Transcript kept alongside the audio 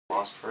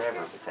Lost forever,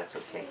 but that's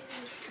okay.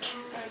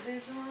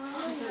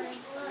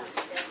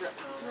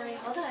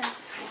 Hold on.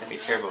 I'd be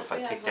terrible if I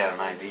kicked out an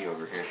IV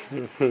over here.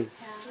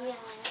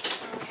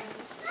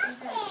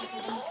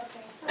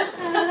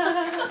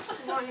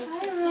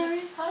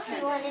 She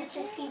wanted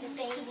to see the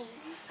baby.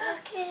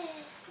 Okay.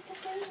 The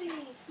baby.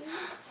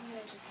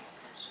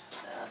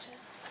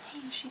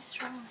 Hey, she's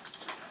strong.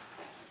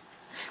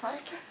 Look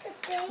at the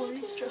baby.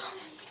 Totally strong.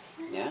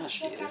 Yeah,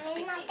 she is. Is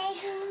that not big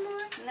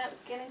anymore? No,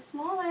 it's getting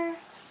smaller.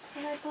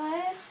 Is that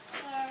good?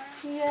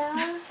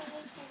 Yeah.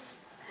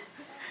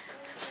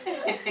 Yeah.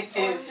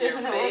 It's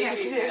your baby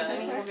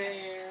feeling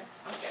there.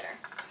 Okay.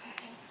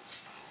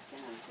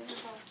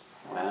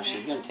 Well,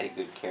 she's going to take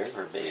good care of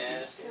her baby.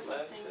 Yeah, she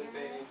loves the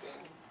baby.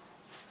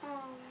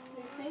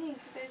 You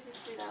guys just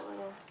see that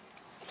little...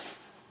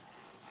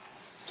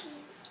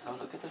 Oh,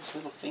 look at those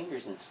little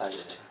fingers inside of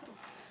there.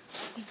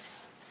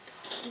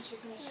 She's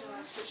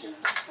so cute.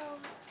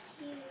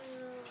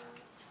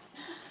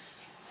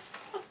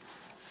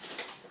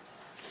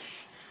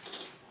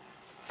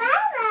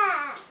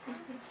 Baba!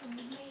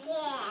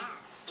 Yeah.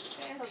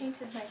 I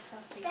painted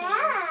myself again.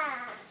 Baba!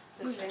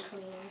 Those are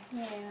clean.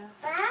 Yeah.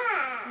 Baba!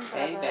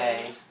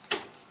 Baby.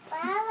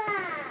 Baba!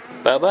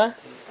 Bubba?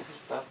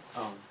 Who's Bub?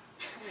 Oh.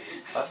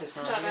 Bub is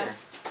not Bubba. here.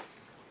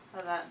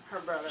 Oh, that, her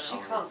brother. She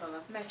calls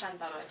my son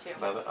Bubba too.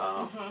 Bubba,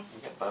 oh.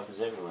 We got Bubbas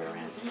everywhere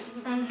around here.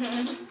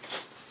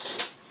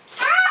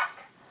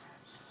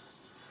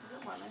 The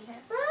worm in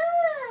here.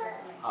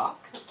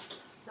 Hawk?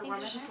 The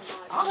worm in here.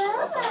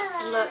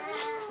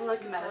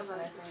 Look, medicine,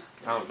 I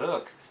think. Oh,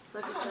 look.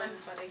 Look at I'm them.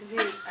 sweating because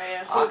he's...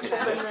 Hawk is I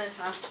good.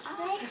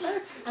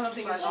 I don't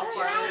think it's just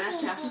Yeah.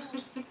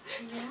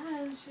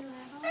 Yeah, she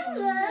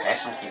like,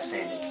 Ashley keeps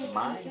saying, it's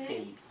my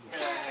baby. I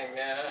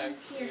know.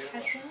 see your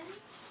cousin?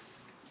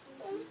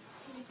 Your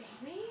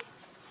baby?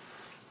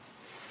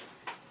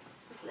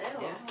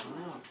 Yeah,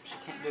 no, she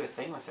can't do a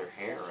thing with her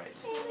hair right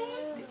now. It's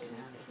sticking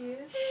out.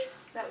 Cute. Is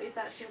that what you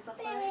thought she would look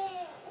like?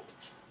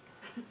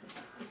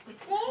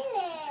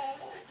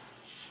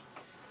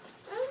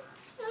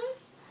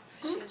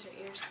 She has her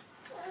ears.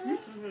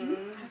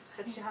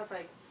 But she has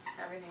like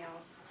everything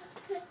else.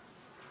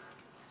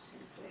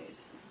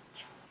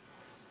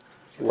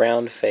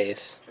 Round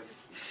face.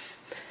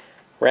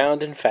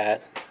 Round and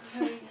fat.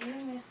 How are you,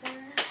 mister?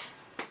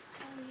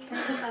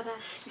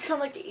 You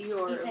sound like Eeyore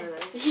over there.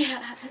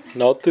 Yeah.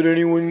 Not that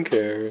anyone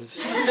cares.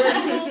 Do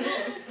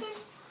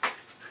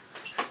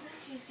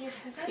you see your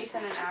cousin?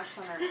 Ethan and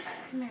Ashlyn are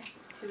Come here.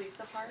 2 weeks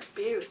apart.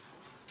 Beaut.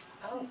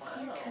 Oh, you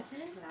see your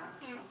cousin?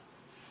 Yeah.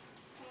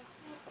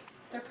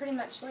 They're pretty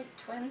much like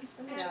twins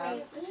the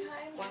majority of the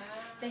time. Wow.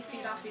 They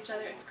feed off each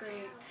other. It's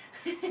great.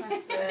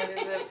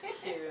 That's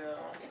cute.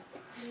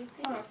 What do you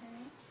think?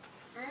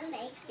 I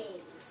like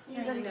babies. I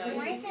know you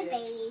Where's do. a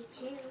baby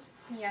too?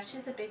 Yeah,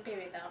 she's a big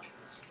baby though.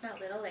 She's not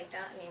little like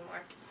that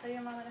anymore. Tell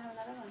your mama to have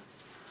another one.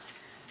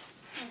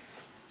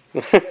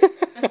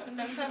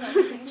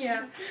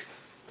 Yeah.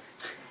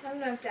 I don't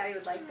know if Daddy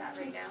would like that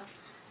right now.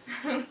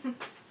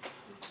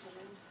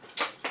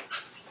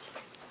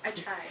 I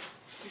tried.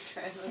 He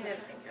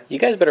didn't think it was You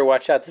guys better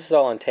watch out. This is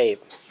all on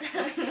tape.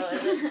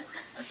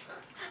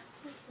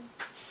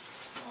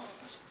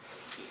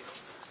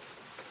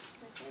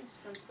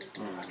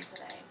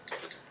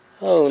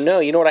 Oh no,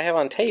 you know what I have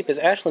on tape is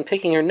Ashlyn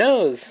picking her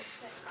nose.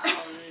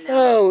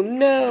 Oh And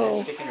no.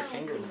 sticking her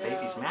finger in the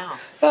baby's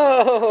mouth.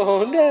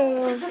 Oh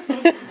no.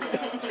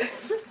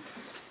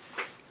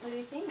 What do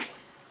you think?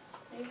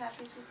 Are you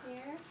happy she's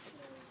here?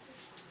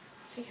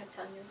 She kept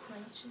telling me this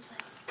morning, she's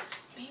like,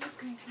 baby's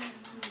gonna come out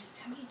of mommy's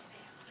tummy today.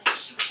 I was like,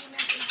 she came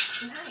out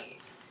last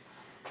night.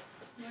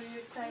 Were you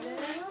excited?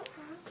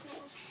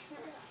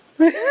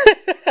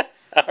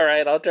 All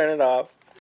right, I'll turn it off.